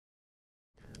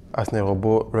Asnnel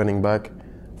Robo, running back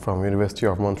from University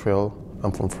of Montreal.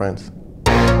 I'm from France.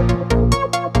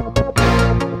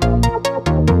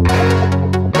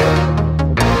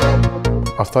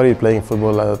 I started playing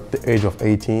football at the age of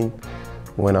 18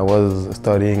 when I was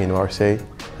studying in Marseille,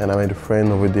 and I made a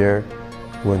friend over there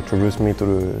who introduced me to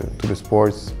the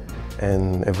sports,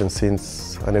 and ever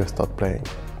since I never stopped playing.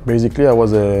 Basically, I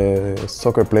was a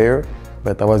soccer player,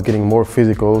 but I was getting more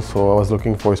physical, so I was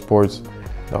looking for sports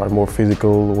that are more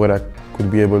physical, where I could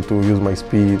be able to use my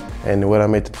speed. And when I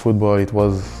met football, it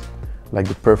was like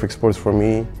the perfect sport for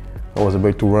me. I was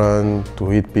able to run, to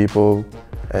hit people,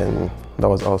 and that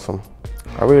was awesome.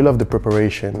 I really love the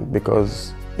preparation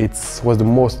because it was the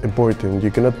most important.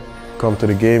 You cannot come to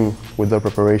the game without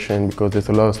preparation because there's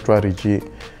a lot of strategy.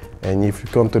 And if you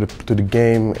come to the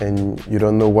game and you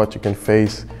don't know what you can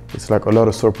face, it's like a lot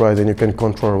of surprise and you can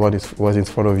control what's in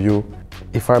front of you.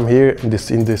 If I'm here in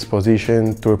this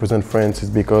position to represent France, it's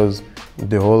because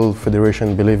the whole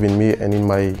federation believes in me and in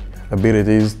my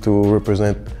abilities to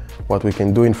represent what we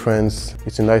can do in France.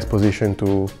 It's a nice position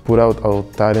to put out our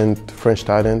talent, French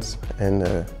talents, and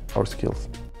our skills.